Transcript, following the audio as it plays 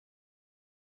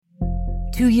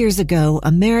2 years ago,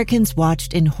 Americans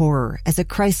watched in horror as a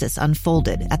crisis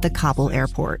unfolded at the Kabul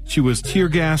airport. She was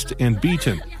tear-gassed and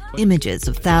beaten. Images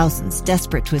of thousands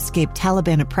desperate to escape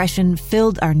Taliban oppression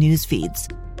filled our news feeds.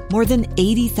 More than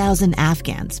 80,000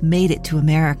 Afghans made it to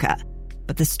America.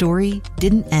 But the story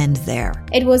didn't end there.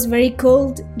 It was very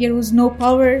cold. There was no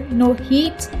power, no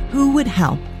heat. Who would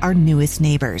help our newest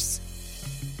neighbors?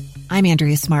 I'm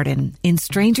Andrea Smartin. In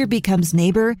Stranger Becomes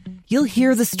Neighbor, you'll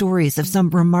hear the stories of some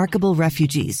remarkable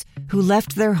refugees who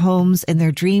left their homes and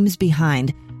their dreams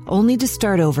behind, only to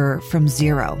start over from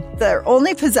zero. Their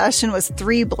only possession was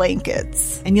 3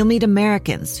 blankets. And you'll meet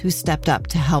Americans who stepped up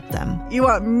to help them. You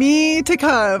want me to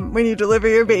come when you deliver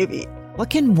your baby. What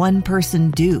can one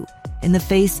person do in the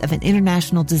face of an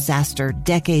international disaster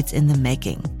decades in the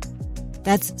making?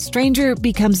 That's Stranger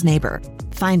Becomes Neighbor.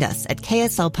 Find us at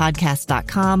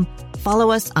kslpodcast.com.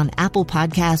 Follow us on Apple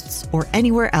Podcasts or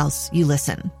anywhere else you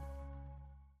listen.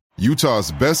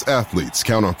 Utah's best athletes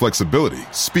count on flexibility,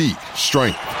 speed,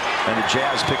 strength. And the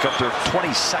Jazz pick up their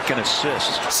 22nd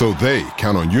assist. So they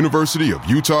count on University of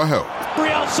Utah Health.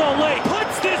 Real Salt Lake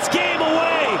puts this game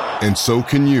away. And so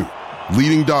can you.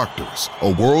 Leading doctors,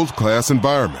 a world-class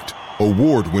environment,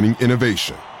 award-winning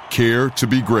innovation, care to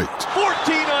be great.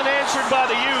 14 unanswered by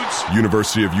the Utes.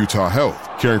 University of Utah Health,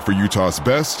 caring for Utah's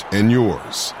best and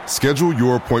yours. Schedule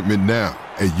your appointment now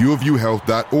at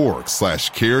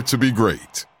uofuhealth.org/care to be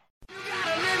great.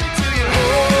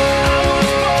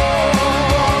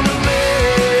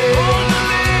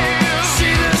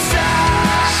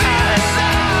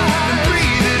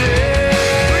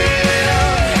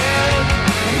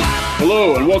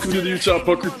 Hello and welcome to the Utah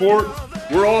Puck Report.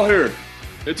 We're all here.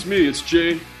 It's me, it's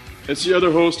Jay. It's the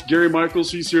other host, Gary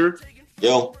Michaels. He's here.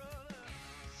 Yo.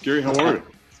 Gary, how are you?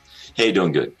 Hey,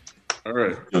 doing good. All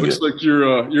right. Doing Looks good. like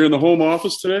you're in the home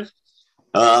office today?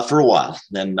 For a while.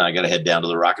 Then I got to head down to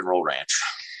the Rock and Roll Ranch.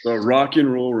 The Rock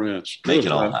and Roll Ranch. Make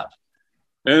it all happen.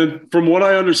 And from what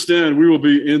I understand, we will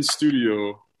be in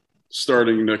studio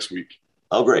starting next week.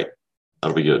 Oh, great.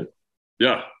 That'll be good.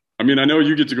 Yeah. I mean, I know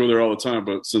you get to go there all the time,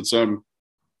 but since I'm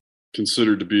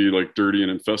considered to be like dirty and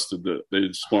infested, that they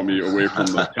just want me away from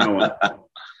the talent.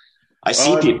 I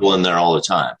see people in there all the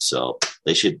time, so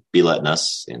they should be letting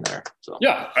us in there. So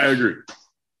yeah, I agree.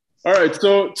 All right,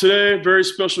 so today, very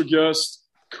special guest,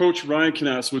 Coach Ryan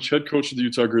Kanasowicz, head coach of the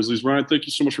Utah Grizzlies. Ryan, thank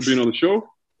you so much for being on the show.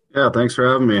 Yeah, thanks for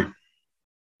having me.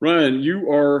 Ryan,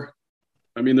 you are,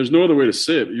 I mean, there's no other way to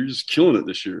say it, but you're just killing it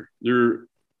this year.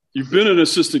 You've been an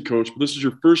assistant coach, but this is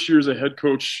your first year as a head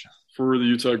coach for the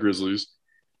Utah Grizzlies.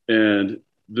 And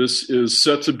this is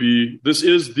the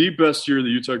best year the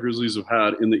Utah Grizzlies have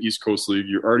had in the East Coast League.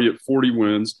 You're already at 40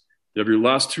 wins. You have your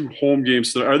last 2 home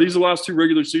games. Are these the last 2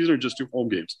 regular season or just 2 home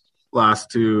games? Last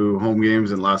 2 home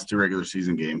games and last 2 regular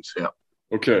season games. Yeah.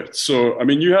 Okay. So, I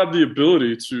mean, you have the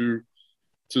ability to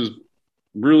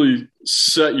really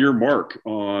set your mark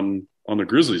on the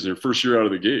Grizzlies in your first year out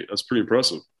of the gate. That's pretty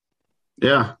impressive.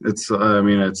 Yeah, it's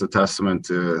a testament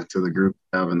to the group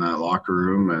having that locker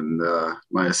room, and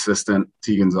my assistant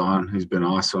Tegan's on. He's been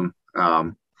awesome.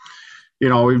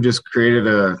 We've just created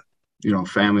a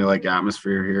family-like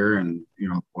atmosphere here, and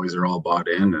boys are all bought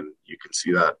in, and you can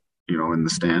see that in the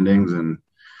standings and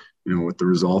with the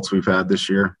results we've had this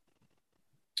year.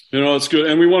 That's good.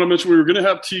 And we want to mention we were going to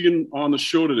have Tegan on the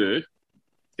show today.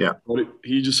 Yeah, but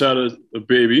he just had a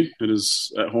baby and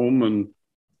is at home and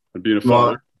being a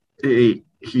father. Well, he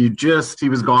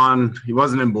was gone. He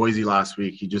wasn't in Boise last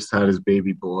week. He just had his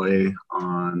baby boy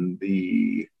on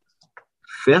the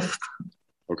 5th.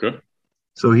 Okay.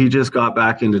 So he just got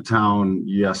back into town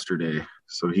yesterday.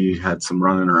 So he had some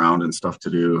running around and stuff to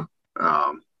do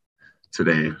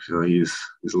today. So he's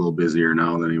a little busier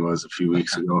now than he was a few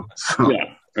weeks ago. So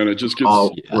yeah, and it just gets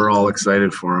we're all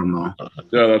excited for him though.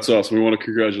 Yeah, that's awesome. We want to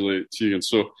congratulate Tegan.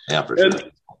 So yeah, for sure.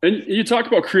 And you talk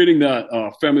about creating that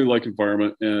family-like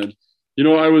environment, and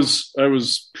I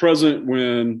was present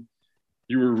when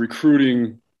you were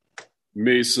recruiting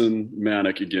Mason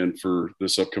Manick again for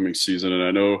this upcoming season, and I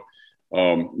know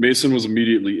Mason was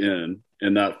immediately in,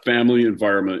 and that family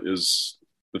environment is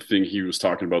the thing he was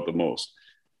talking about the most.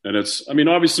 And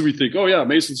obviously we think, oh yeah,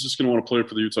 Mason's just going to want to play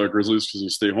for the Utah Grizzlies because he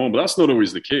stay home, but that's not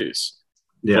always the case.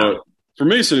 Yeah. But for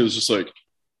Mason, it was just like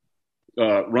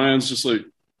Ryan's just like.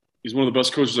 He's one of the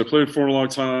best coaches I played for in a long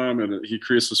time, and he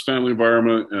creates this family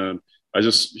environment, and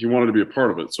he wanted to be a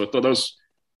part of it. So I thought that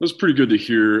was pretty good to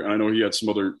hear. And I know he had some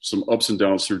ups and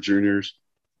downs through juniors.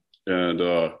 And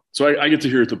so I get to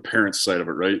hear the parents' side of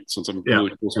it, right? Since I'm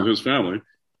really close with his family,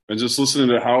 and just listening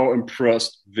to how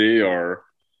impressed they are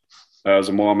as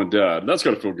a mom and dad. That's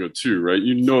got to feel good too, right?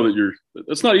 That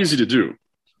that's not easy to do.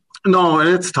 No, and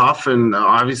it's tough, and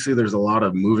obviously there's a lot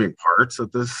of moving parts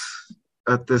at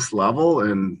this level,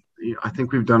 and I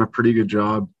think we've done a pretty good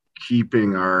job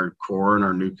keeping our core and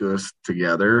our nucleus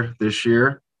together this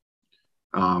year.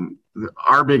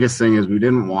 Our biggest thing is we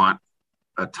didn't want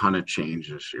a ton of change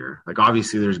this year. Like,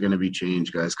 obviously there's going to be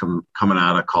change, guys coming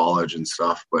out of college and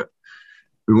stuff, but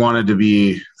we wanted to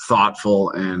be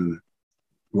thoughtful in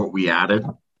what we added,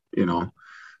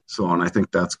 So, and I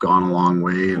think that's gone a long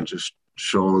way and just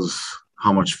shows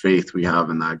how much faith we have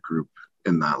in that group,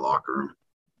 in that locker room.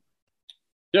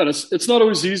 Yeah, it's not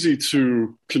always easy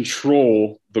to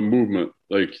control the movement.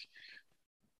 Like,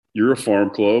 you're a farm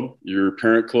club, you're a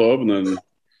parent club, and then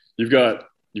you've got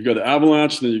the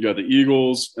Avalanche, and then you've got the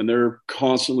Eagles, and they're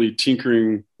constantly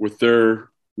tinkering with their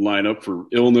lineup for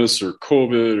illness or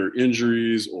COVID or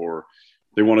injuries, or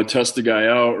they want to test the guy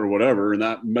out or whatever, and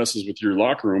that messes with your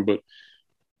locker room. But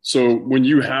so when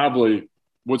you have, like,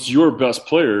 what's your best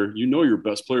player, your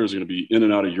best player is going to be in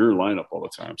and out of your lineup all the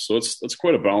time. So that's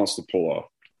quite a balance to pull off.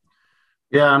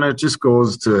 Yeah, and it just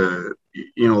goes to,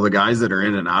 the guys that are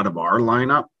in and out of our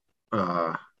lineup,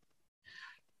 the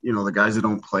guys that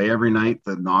don't play every night,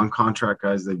 the non-contract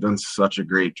guys, they've done such a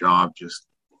great job just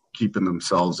keeping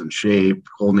themselves in shape,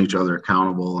 holding each other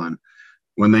accountable. And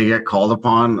when they get called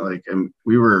upon, and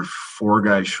we were 4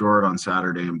 guys short on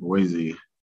Saturday in Boise.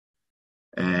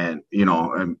 And,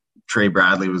 and Trey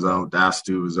Bradley was out,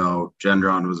 Dastu was out,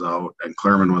 Gendron was out, and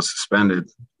Clerman was suspended.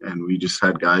 And we just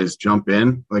had guys jump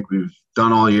in like we've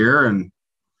done all year and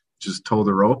just toe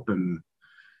the rope. And,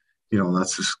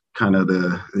 that's just kind of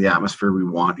the atmosphere we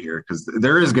want here, because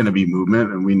there is going to be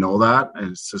movement, and we know that.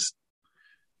 And it's just,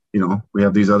 we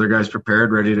have these other guys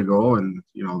prepared, ready to go, and,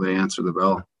 they answer the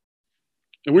bell.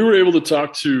 And we were able to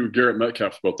talk to Garrett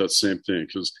Metcalf about that same thing,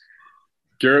 because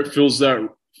Garrett feels that,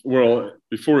 well,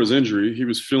 before his injury, he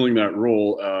was filling that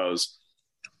role as,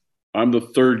 I'm the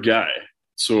third guy.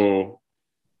 So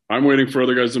I'm waiting for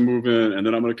other guys to move in, and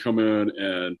then I'm going to come in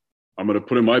and I'm going to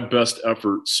put in my best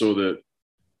effort so that,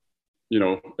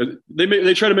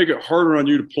 they try to make it harder on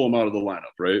you to pull him out of the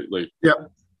lineup, right? Like,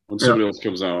 when somebody else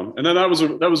comes on. And then that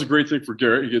was a great thing for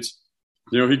Garrett. He gets,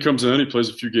 he comes in, he plays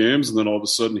a few games, and then all of a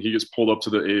sudden he gets pulled up to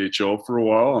the AHL for a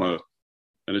while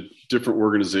in a different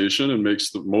organization and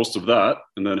makes the most of that,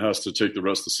 and then has to take the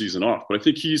rest of the season off. But I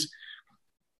think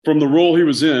from the role he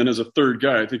was in as a third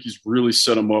guy, I think he's really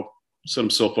set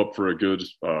himself up for a good,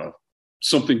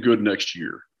 something good next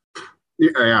year.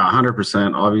 Yeah,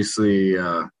 100%. Obviously,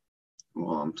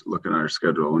 I'm looking at our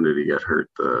schedule. When did he get hurt?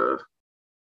 Was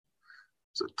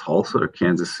it Tulsa or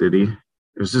Kansas City?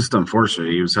 It was just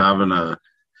unfortunate. He was having a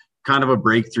kind of a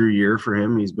breakthrough year for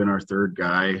him. He's been our third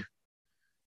guy,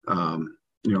 for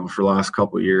the last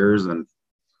couple of years. And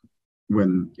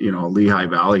when, Lehigh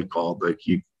Valley called, like,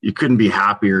 you couldn't be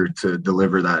happier to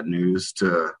deliver that news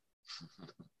to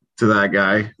that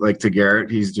guy, like to Garrett.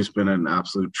 He's just been an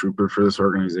absolute trooper for this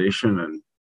organization. And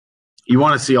you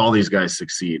want to see all these guys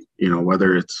succeed,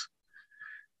 whether it's,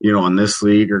 in this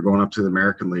league or going up to the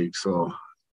American League. So,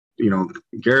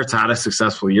 Garrett's had a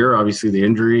successful year. Obviously the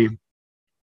injury,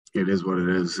 it is what it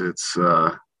is. It's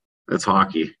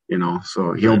hockey,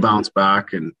 so he'll bounce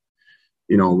back, and,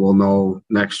 we'll know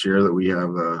next year that we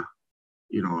have a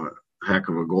heck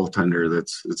of a goaltender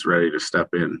that's ready to step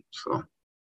in. So.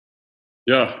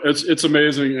 Yeah, it's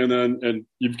amazing. And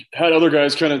you've had other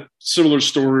guys kind of similar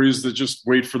stories that just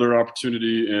wait for their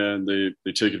opportunity and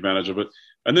they take advantage of it.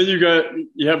 And then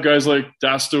you have guys like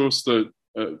Dastos,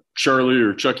 the Charlie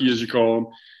or Chucky, as you call him.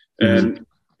 And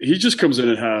he just comes in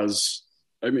and has,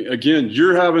 again,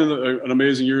 you're having an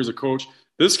amazing year as a coach.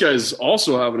 This guy's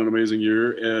also having an amazing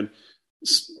year and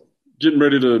getting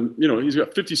ready to, he's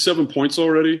got 57 points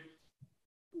already.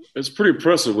 It's pretty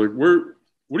impressive. Like,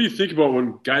 what do you think about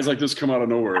when guys like this come out of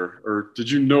nowhere? Or did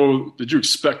you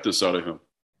expect this out of him?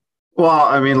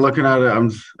 Well, looking at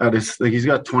it, he's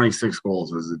got 26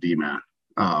 goals as a D-man.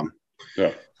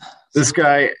 This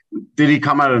guy, did he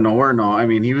come out of nowhere? No.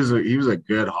 He was a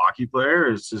good hockey player.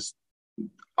 It's just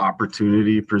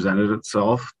opportunity presented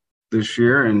itself this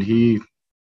year, and he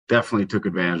definitely took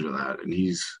advantage of that. And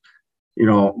he's,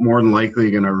 more than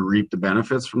likely going to reap the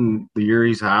benefits from the year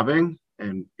he's having.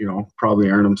 And, probably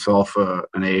earn himself an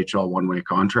AHL one-way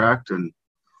contract. And,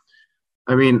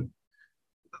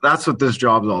 that's what this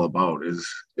job's all about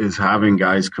is having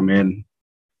guys come in,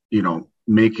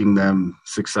 making them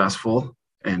successful.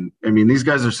 And, these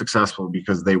guys are successful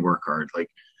because they work hard. Like,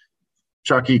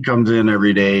 Chucky comes in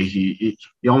every day. You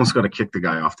almost got to kick the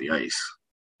guy off the ice.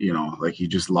 He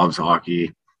just loves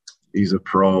hockey. He's a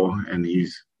pro, and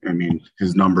his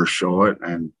numbers show it.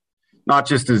 And not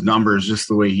just his numbers, just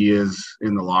the way he is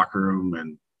in the locker room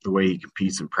and the way he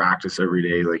competes in practice every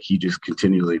day. Like, he just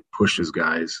continually pushes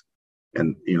guys.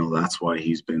 And, that's why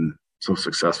he's been so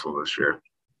successful this year.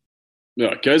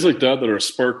 Yeah, guys like that are a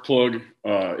spark plug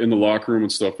in the locker room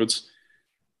and stuff. It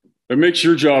makes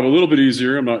your job a little bit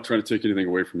easier. I'm not trying to take anything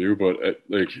away from you, but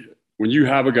when you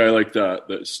have a guy like that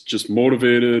that's just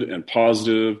motivated and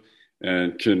positive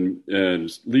and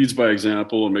leads by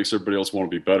example and makes everybody else want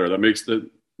to be better, that makes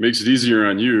it easier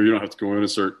on you. You don't have to go in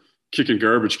and start kicking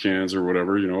garbage cans or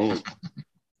whatever. Yeah,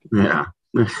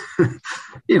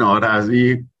 it has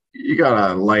you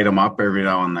gotta light them up every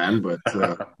now and then, but.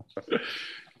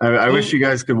 I wish you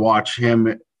guys could watch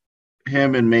him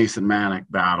and Mason Manick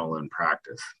battle in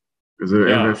practice. Because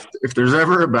if there's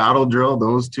ever a battle drill,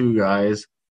 those two guys,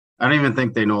 I don't even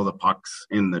think they know the pucks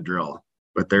in the drill,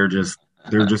 but they're just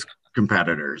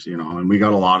competitors, and we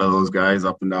got a lot of those guys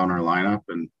up and down our lineup.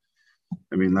 And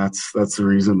I mean, that's the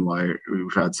reason why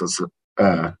we've had such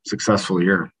a successful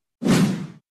year.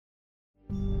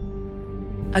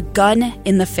 A gun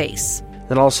in the face.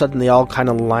 Then all of a sudden they all kind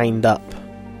of lined up.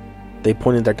 They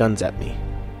pointed their guns at me.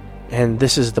 And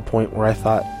this is the point where I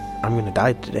thought, I'm going to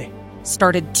die today.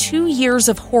 Started 2 years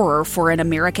of horror for an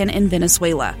American in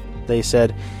Venezuela. They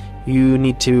said, you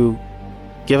need to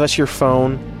give us your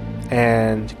phone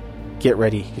and get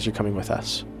ready because you're coming with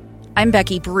us. I'm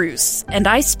Becky Bruce, and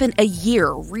I spent a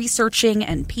year researching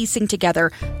and piecing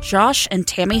together Josh and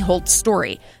Tammy Holt's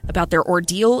story about their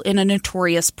ordeal in a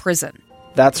notorious prison.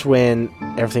 That's when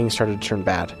everything started to turn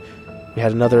bad. We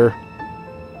had another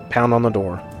pound on the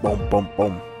door. Boom, boom,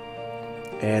 boom.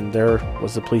 And there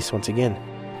was the police once again.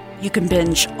 You can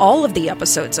binge all of the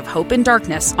episodes of Hope in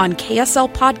Darkness on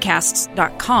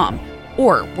KSLpodcasts.com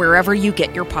or wherever you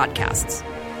get your podcasts.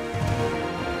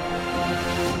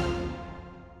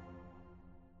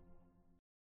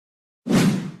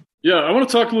 Yeah, I want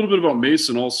to talk a little bit about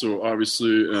Mason also,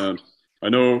 obviously. And I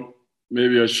know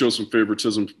maybe I show some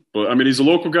favoritism, but I mean, he's a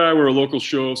local guy. We're a local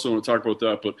show, so I want to talk about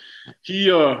that. But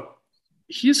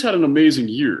he's had an amazing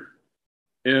year.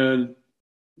 And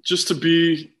just to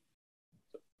be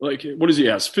like, what does he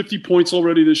have? 50 points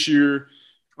already this year.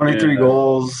 23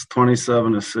 goals,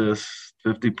 27 assists,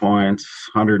 50 points,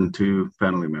 102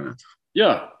 penalty minutes.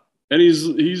 Yeah. And he's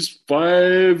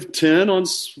 5'10 on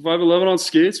 5'11 on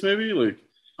skates, maybe?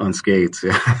 On skates,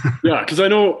 yeah. Yeah, because I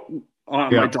know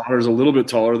my daughter's a little bit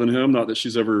taller than him. Not that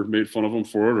she's ever made fun of him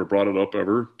for it or brought it up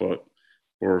ever,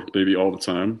 or maybe all the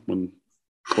time.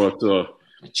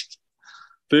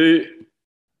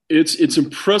 It's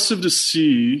impressive to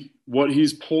see what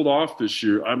he's pulled off this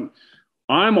year. I'm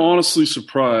honestly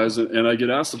surprised, and I get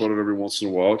asked about it every once in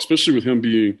a while, especially with him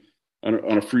being on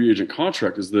a free agent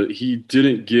contract, is that he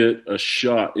didn't get a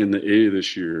shot in the A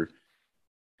this year.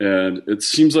 And it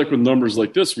seems like with numbers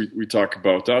like this, we talk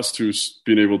about us two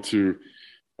being able to,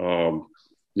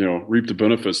 reap the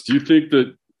benefits. Do you think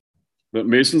that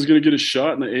Mason's going to get a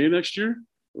shot in the A next year,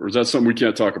 or is that something we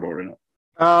can't talk about right now?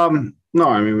 No,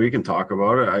 I mean, we can talk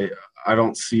about it. I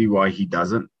don't see why he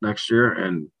doesn't next year.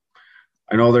 And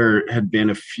I know there had been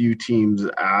a few teams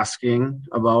asking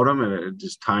about him, and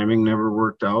timing never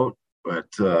worked out. But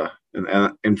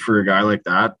and for a guy like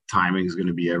that, timing is going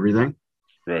to be everything.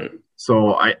 Right.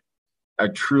 So I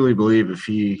truly believe if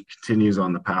he continues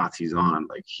on the path he's on,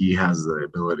 like, he has the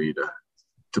ability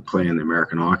to play in the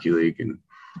American Hockey League. And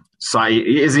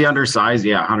is he undersized?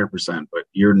 Yeah, 100%. But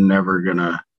you're never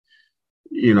gonna,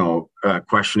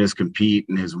 question his compete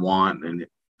and his want. And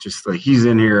just like, he's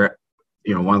in here,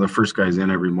 one of the first guys in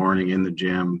every morning in the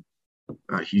gym.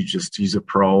 He's a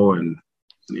pro, and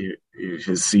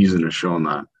his season has shown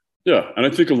that. Yeah, and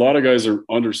I think a lot of guys are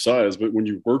undersized, but when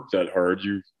you work that hard,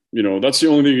 that's the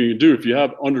only thing you can do. If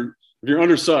you're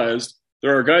undersized,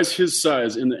 there are guys his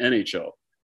size in the NHL.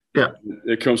 Yeah,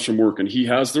 it comes from work, and he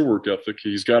has the work ethic.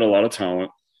 He's got a lot of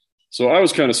talent. So I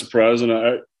was kind of surprised, and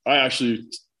I actually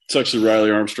texted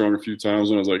Riley Armstrong a few times,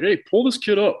 and I was like, "Hey, pull this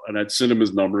kid up," and I'd send him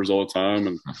his numbers all the time,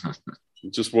 and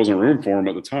it just wasn't room for him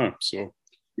at the time. So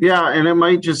yeah, and it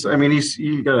might just,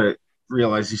 you got to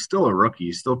realize he's still a rookie.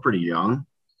 He's still pretty young.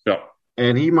 Yeah,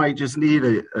 and he might just need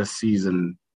a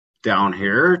season down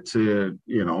here to,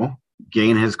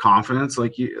 gain his confidence.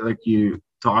 Like you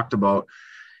talked about,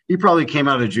 he probably came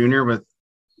out of junior with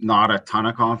not a ton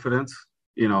of confidence,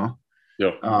 Yeah.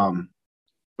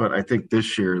 But I think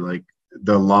this year, like,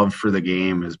 the love for the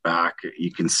game is back.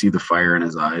 You can see the fire in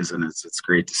his eyes, and it's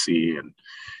great to see. And,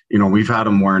 we've had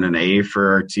him wearing an A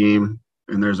for our team,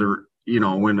 and there's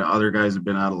when the other guys have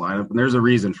been out of lineup, and there's a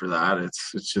reason for that.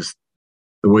 It's just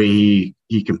the way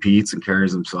he competes and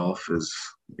carries himself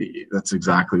that's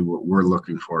exactly what we're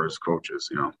looking for as coaches,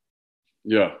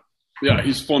 Yeah. Yeah,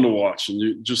 he's fun to watch,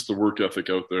 and just the work ethic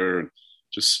out there. And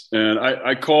And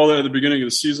I called it at the beginning of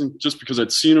the season just because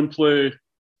I'd seen him play.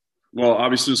 Well,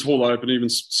 obviously his whole life, but even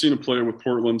seen him play with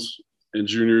Portland and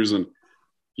juniors, and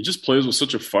he just plays with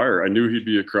such a fire. I knew he'd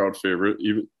be a crowd favorite,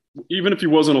 even if he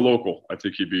wasn't a local. I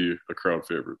think he'd be a crowd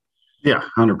favorite. Yeah,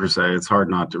 100%. It's hard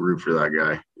not to root for that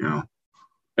guy,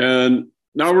 And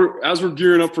now as we're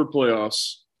gearing up for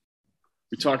playoffs,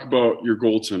 we talk about your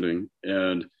goaltending,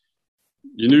 and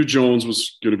you knew Jones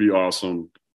was going to be awesome,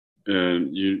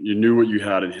 and you knew what you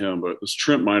had in him. But this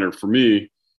Trent Miner, for me,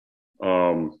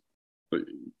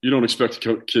 you don't expect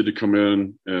a kid to come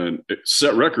in and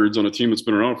set records on a team that's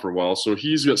been around for a while. So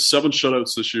he's got 7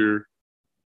 shutouts this year.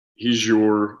 He's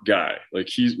your guy. I'm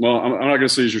not going to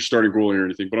say he's your starting goalie or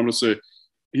anything, but I'm going to say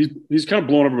he's kind of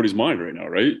blowing everybody's mind right now,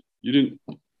 right? You didn't.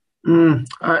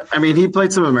 I mean, he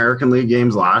played some American League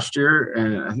games last year,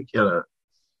 and I think he had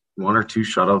 1 or 2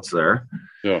 shutouts there.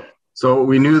 Yeah. So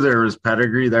we knew there was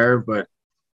pedigree there, but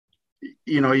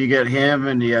you get him,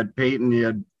 and you had Peyton, you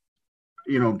had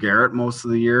Garrett most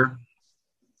of the year.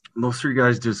 Those 3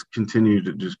 guys just continue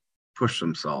to just push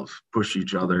themselves, push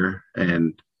each other,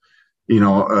 and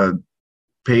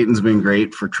Peyton's been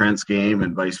great for Trent's game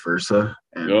and vice versa.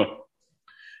 And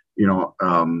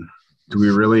do we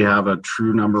really have a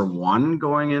true number 1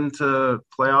 going into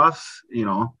playoffs?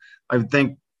 I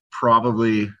think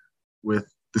probably with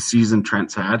the season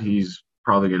Trent's had, he's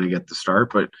probably going to get the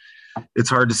start, but it's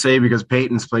hard to say because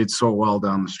Peyton's played so well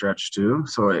down the stretch too.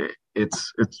 So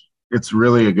it's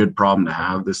really a good problem to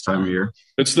have this time of year.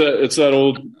 It's that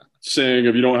old saying,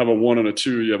 if you don't have a 1 and a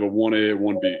 2, you have a 1A and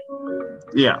 1B.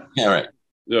 Yeah. Yeah. Right.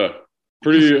 Yeah.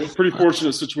 Pretty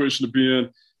fortunate situation to be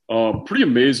in. Pretty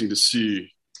amazing to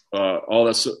see all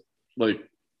that, like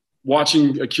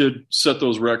watching a kid set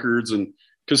those records, and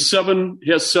because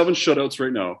he has 7 shutouts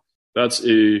right now. That's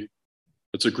a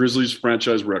Grizzlies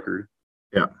franchise record.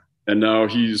 Yeah. And now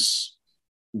he's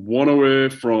 1 away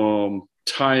from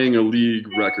tying a league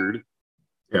record.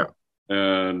 Yeah.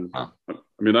 And I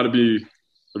mean, that'd be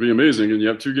amazing. And you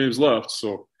have 2 games left.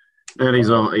 So. And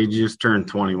he just turned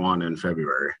 21 in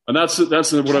February. And that's what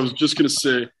I was just going to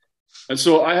say. And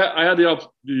so I had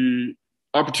the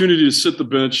opportunity to sit the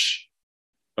bench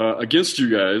against you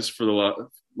guys for the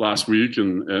last week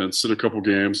and sit a couple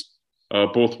games,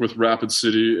 both with Rapid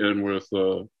City and with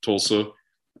Tulsa.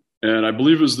 And I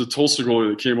believe it was the Tulsa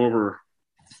goalie that came over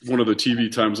one of the TV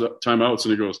timeouts,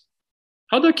 and he goes,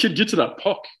 "How'd that kid get to that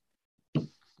puck?"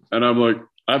 And I'm like,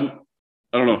 I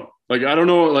don't know. Like, I don't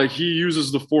know. Like, he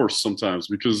uses the force sometimes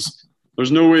because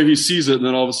there's no way he sees it, and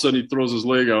then all of a sudden he throws his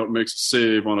leg out and makes a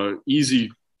save on an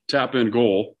easy tap-in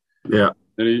goal. Yeah.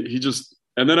 And he just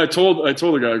 – and then I told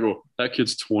the guy, I go, that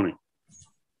kid's 20.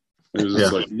 And he was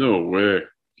just like, no way.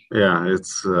 Yeah,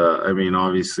 it's I mean,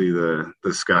 obviously the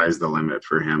sky's the limit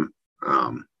for him.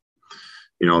 The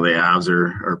Avs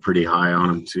are pretty high on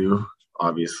him too.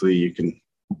 Obviously,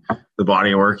 the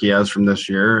body of work he has from this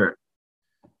year,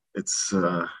 it's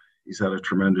he's had a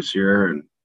tremendous year, and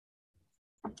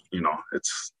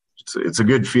it's a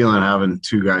good feeling having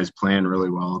 2 guys playing really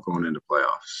well going into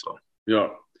playoffs. So yeah.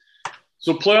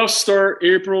 So playoffs start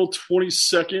April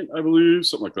 22nd, I believe,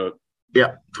 something like that.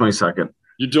 Yeah, 22nd.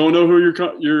 You don't know who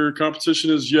your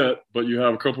competition is yet, but you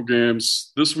have a couple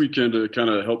games this weekend to kind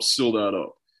of help seal that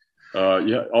up.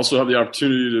 You also have the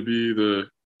opportunity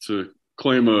to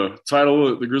claim a title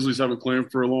that the Grizzlies haven't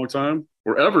claimed for a long time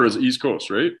or ever as East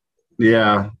Coast, right?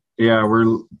 Yeah.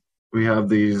 We have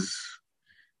these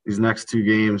next 2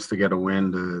 games to get a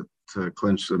win to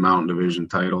clinch the Mountain Division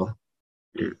title,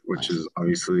 which is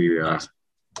obviously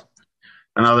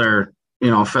another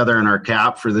feather in our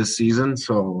cap for this season.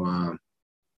 So.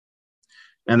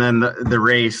 And then the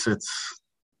race, it's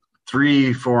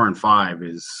 3, 4, and 5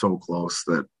 is so close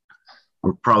that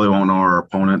we probably won't know our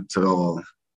opponent till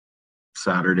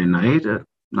Saturday night at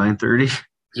 9:30.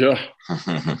 Yeah.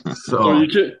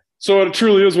 So it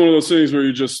truly is one of those things where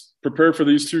you just prepare for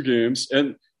these 2 games.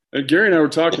 And Gary and I were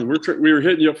talking. We were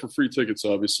hitting you up for free tickets,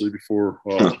 obviously, before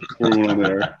we went on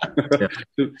there.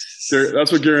 Gary,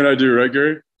 that's what Gary and I do, right,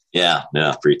 Gary? Yeah,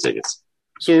 free tickets.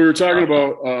 So we were talking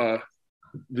about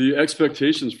the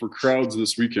expectations for crowds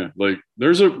this weekend. Like,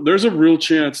 there's a real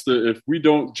chance that if we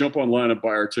don't jump online and buy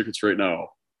our tickets right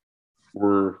now,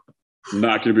 we're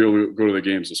not going to be able to go to the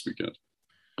games this weekend.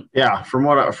 Yeah, from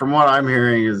what I'm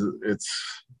hearing is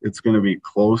it's going to be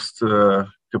close to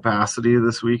capacity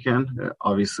this weekend.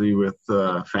 Obviously, with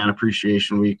Fan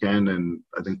Appreciation Weekend, and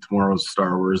I think tomorrow's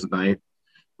Star Wars night,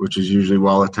 which is usually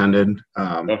well attended.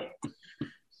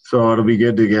 So it'll be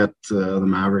good to get the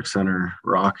Maverick Center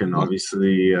rocking.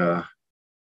 Obviously,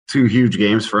 2 huge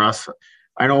games for us.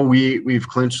 I know we've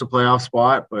clinched the playoff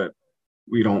spot, but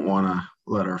we don't want to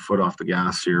let our foot off the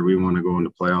gas here. We want to go into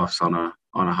playoffs on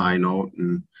a high note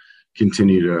and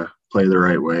continue to play the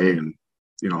right way, and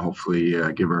hopefully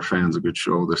give our fans a good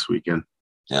show this weekend.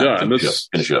 Yeah, finish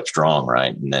it up strong,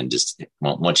 right? And then just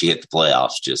once you hit the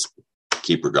playoffs, just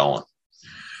keep her going.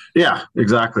 Yeah,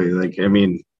 exactly.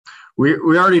 We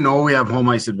already know we have home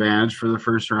ice advantage for the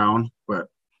first round, but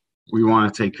we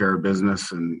want to take care of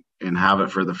business and have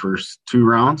it for the first 2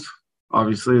 rounds.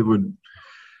 Obviously,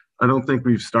 I don't think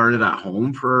we've started at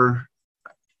home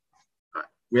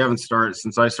we haven't started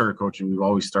since I started coaching. We've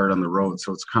always started on the road,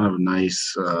 so it's kind of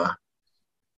nice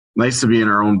to be in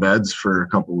our own beds for a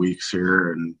couple weeks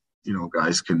here, and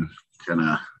guys can kind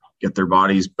of get their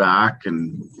bodies back,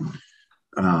 and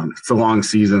it's a long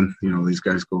season. These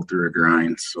guys go through a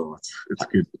grind, so it's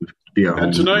good to be at home.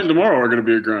 And tonight and tomorrow are going to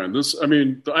be a grind.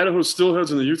 The Idaho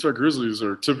Steelheads and the Utah Grizzlies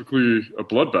are typically a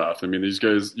bloodbath.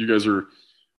 You guys are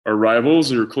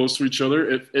rivals and you're close to each other.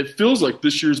 It feels like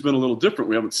this year's been a little different.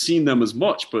 We haven't seen them as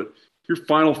much, but your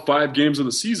final 5 games of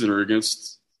the season are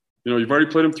against, you've already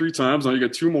played them 3 times. Now you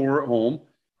got 2 more at home.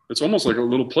 It's almost like a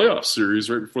little playoff series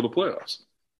right before the playoffs.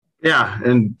 Yeah,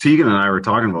 and Tegan and I were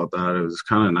talking about that. It was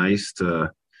kind of nice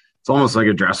it's almost like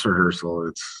a dress rehearsal.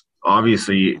 It's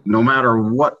obviously no matter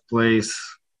what place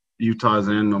Utah's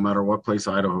in, no matter what place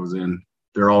Idaho's in,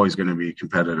 they're always going to be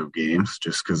competitive games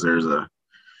just because there's a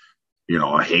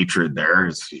hatred there.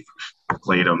 You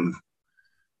played them,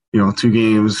 2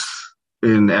 games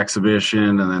in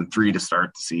exhibition and then 3 to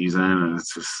start the season. And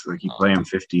it's just like you play them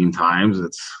 15 times.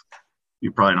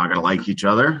 You're probably not going to like each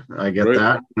other. I get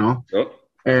that, Yep.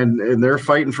 And they're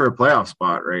fighting for a playoff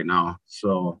spot right now.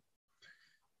 So,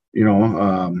 we're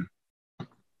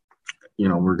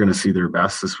going to see their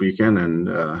best this weekend, and,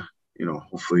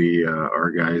 hopefully our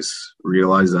guys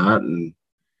realize that and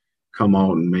come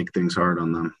out and make things hard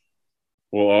on them.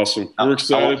 Well, awesome. We're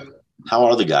excited. How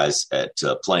are the guys at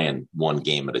playing one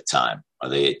game at a time?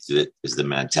 Is the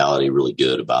mentality really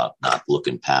good about not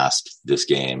looking past this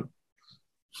game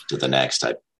to the next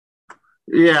type?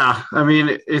 Yeah,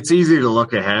 it's easy to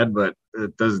look ahead, but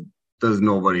it does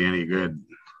nobody any good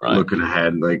looking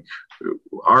ahead. Like,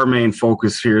 our main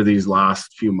focus here these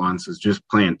last few months is just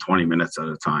playing 20 minutes at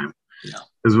a time. Yeah.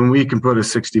 Because when we can put a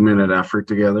 60-minute effort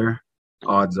together,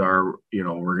 odds are,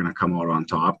 we're going to come out on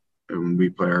top when we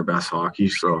play our best hockey.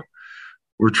 So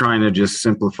we're trying to just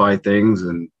simplify things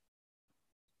and,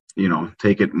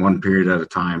 take it one period at a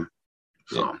time.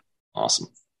 So yeah.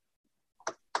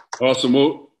 Awesome.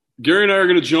 Well, Gary and I are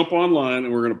going to jump online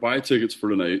and we're going to buy tickets for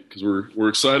tonight because we're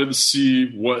excited to see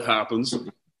what happens.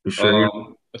 You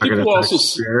sure? I think we'll also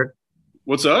see.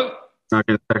 What's that? Not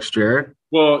going to text Jared?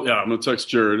 Well, yeah, I'm going to text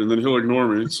Jared and then he'll ignore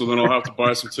me. So then I'll have to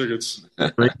buy some tickets.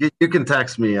 But you can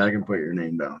text me. I can put your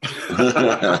name down.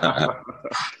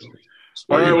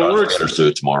 All right, well, we're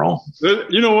excited tomorrow.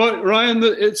 You know what, Ryan?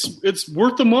 It's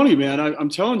worth the money, man. I'm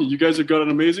telling you, you guys have got an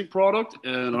amazing product,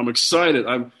 and I'm excited.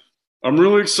 I'm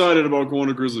really excited about going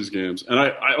to Grizzlies games, and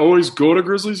I always go to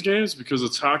Grizzlies games because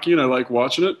it's hockey and I like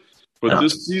watching it. But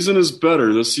This season is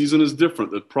better. This season is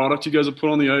different. The product you guys have put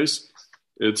on the ice,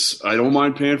 I don't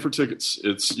mind paying for tickets.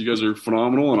 You guys are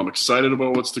phenomenal, and I'm excited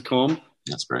about what's to come.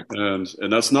 That's great. And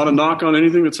that's not a knock on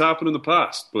anything that's happened in the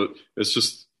past, but it's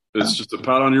just a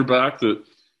pat on your back that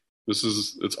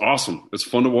it's awesome. It's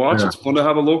fun to watch. Yeah. It's fun to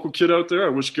have a local kid out there. I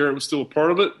wish Garrett was still a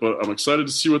part of it, but I'm excited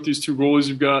to see what these 2 goalies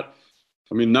you've got.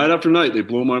 Night after night, they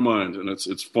blow my mind, and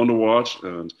it's fun to watch.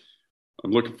 And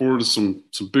I'm looking forward to some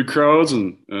big crowds,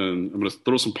 and I'm going to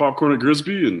throw some popcorn at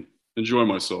Grisby and enjoy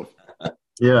myself.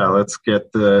 Yeah, let's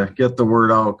get the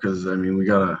word out because we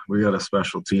got a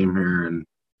special team here, and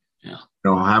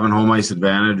having home ice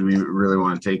advantage, we really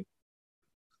want to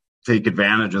take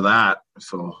advantage of that.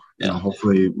 So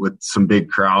hopefully with some big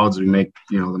crowds, we make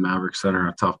the Maverick Center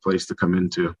a tough place to come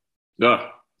into.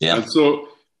 Yeah. And so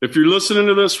if you're listening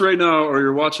to this right now, or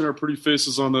you're watching our pretty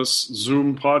faces on this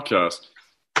Zoom podcast,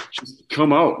 just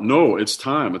come out. No, it's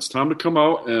time. It's time to come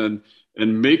out and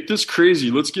make this crazy.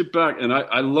 Let's get back. And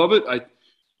I love it.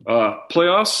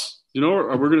 Playoffs,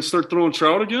 are we going to start throwing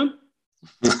trout again?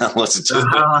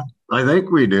 I think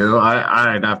we do.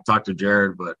 I'd have to talk to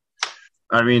Jared, but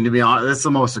to be honest, it's the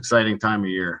most exciting time of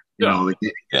year. Really.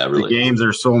 The games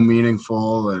are so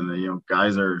meaningful, and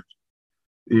guys are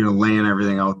laying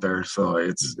everything out there. So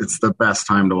it's the best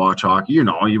time to watch hockey.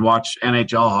 You watch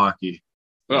NHL hockey.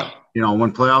 Yeah.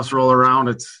 When playoffs roll around,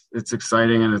 it's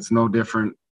exciting, and it's no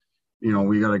different.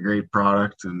 We got a great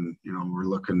product, and we're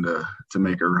looking to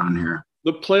make a run here.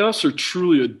 The playoffs are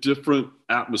truly a different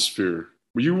atmosphere.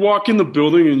 When you walk in the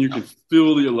building and you can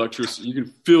feel the electricity, you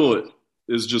can feel it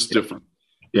is just different.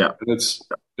 Yeah. And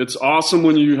it's awesome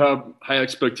when you have high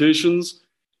expectations,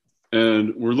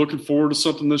 and we're looking forward to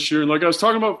something this year. And like I was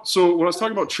talking about, so when I was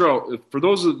talking about trout, for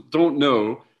those that don't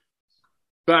know,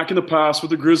 back in the past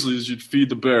with the Grizzlies, you'd feed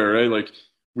the bear, right? Like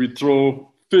we'd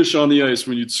throw fish on the ice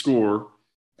when you'd score.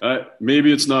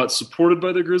 Maybe it's not supported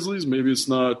by the Grizzlies. Maybe it's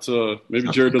not. Maybe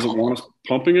Jared doesn't want us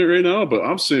pumping it right now. But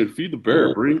I'm saying feed the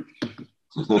bear.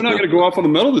 They're not going to go off on the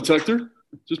metal detector.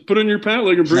 Just put it in your pant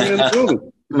leg and bring it in the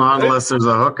building. Not unless there's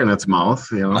a hook in its mouth,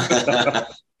 you know.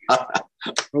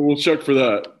 We'll check for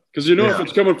that because if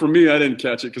it's coming from me, I didn't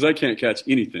catch it because I can't catch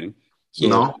anything.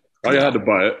 So I had to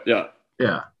buy it.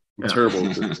 Yeah. I'm terrible.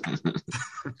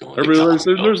 Everybody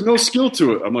says there's no skill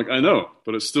to it. I'm like, I know,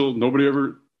 but it's still nobody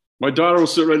ever. My daughter will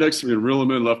sit right next to me and reel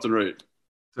them in left and right.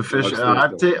 The fish.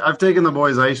 I've taken the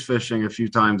boys ice fishing a few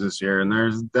times this year, and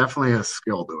there's definitely a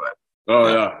skill to it.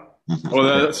 Oh yeah. Oh,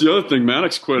 that's the other thing.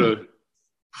 Manic's quite a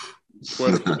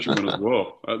fisherman as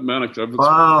well. Manic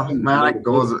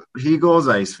goes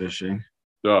ice fishing.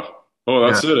 Yeah. Oh,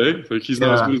 that's it, eh? Like he's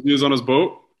not as good as he is on his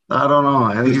boat. I don't know.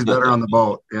 I think he's better on the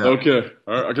boat. Yeah. Okay.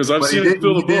 All right. Because I've seen him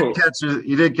fill the boat.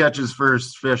 He did catch his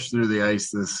first fish through the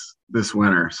ice this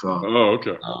winter. So. Oh,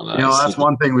 okay. Oh, nice. That's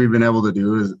one thing we've been able to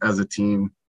do is, as a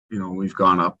team. We've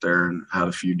gone up there and had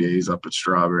a few days up at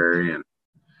Strawberry, and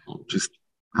just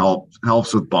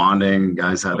helps with bonding.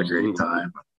 Guys had a great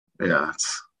time. Yeah,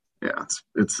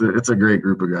 it's a great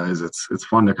group of guys. It's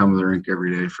fun to come to the rink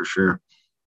every day for sure.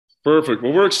 Perfect.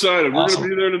 Well, we're excited. Awesome. We're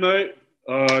going to be there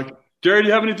tonight. Gary, do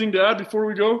you have anything to add before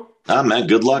we go? Man,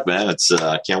 good luck, man. It's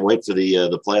I can't wait for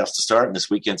the playoffs to start, and this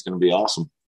weekend's going to be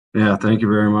awesome. Yeah, thank you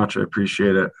very much. I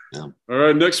appreciate it. Yeah. All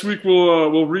right, next week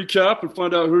we'll recap and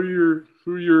find out who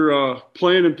you're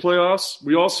playing in playoffs.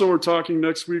 We also are talking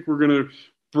next week. We're going to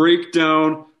break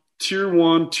down Tier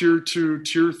 1, Tier 2,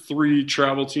 Tier 3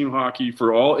 travel team hockey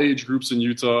for all age groups in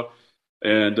Utah,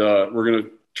 and we're going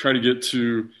to try to get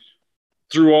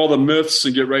through all the myths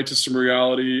and get right to some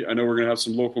reality. I know we're going to have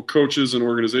some local coaches and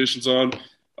organizations on.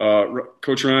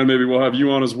 Coach Ryan, maybe we'll have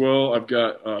you on as well. I've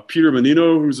got Peter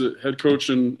Menino, who's a head coach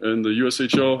in the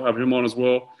USHL, have him on as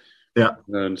well. Yeah.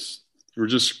 And we're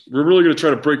really going to try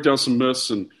to break down some myths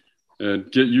and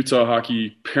get Utah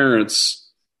hockey parents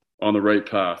on the right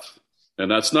path. And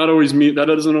that doesn't always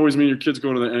mean your kid's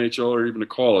going to the NHL or even to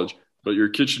college, but your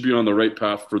kid should be on the right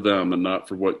path for them and not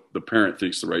for what the parent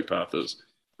thinks the right path is.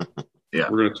 Yeah.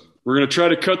 We're going to try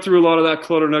to cut through a lot of that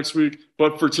clutter next week,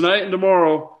 but for tonight and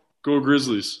tomorrow, go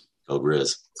Grizzlies. Go Grizz.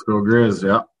 Let's go Grizz,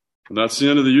 yeah. And that's the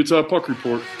end of the Utah Puck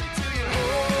Report.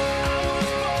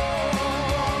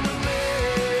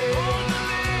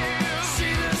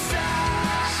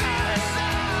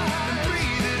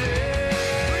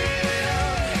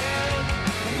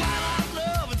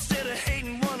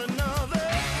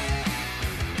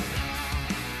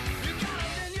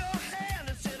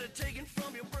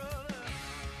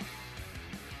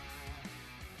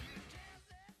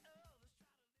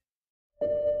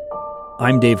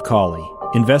 I'm Dave Cawley,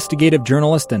 investigative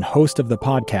journalist and host of the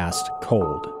podcast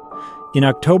Cold. In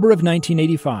October of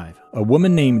 1985, a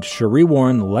woman named Cherie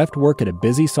Warren left work at a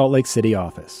busy Salt Lake City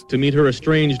office to meet her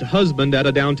estranged husband at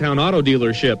a downtown auto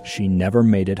dealership. She never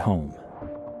made it home.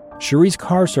 Cherie's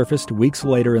car surfaced weeks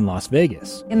later in Las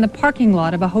Vegas. In the parking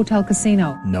lot of a hotel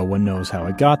casino. No one knows how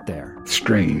it got there.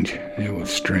 Strange. It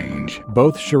was strange.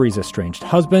 Both Cherie's estranged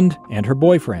husband and her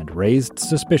boyfriend raised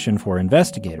suspicion for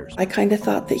investigators. I kind of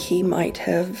thought that he might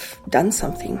have done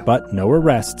something. But no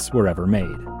arrests were ever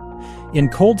made. In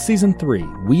Cold Season 3,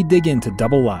 we dig into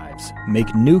double lives,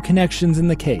 make new connections in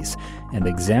the case, and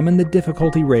examine the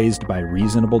difficulty raised by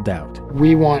reasonable doubt.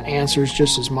 We want answers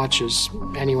just as much as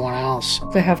anyone else.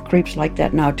 They have creeps like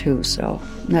that now too, so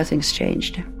nothing's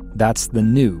changed. That's the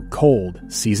new Cold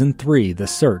Season 3, The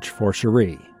Search for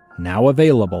Cherie, now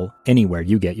available anywhere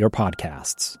you get your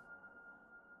podcasts.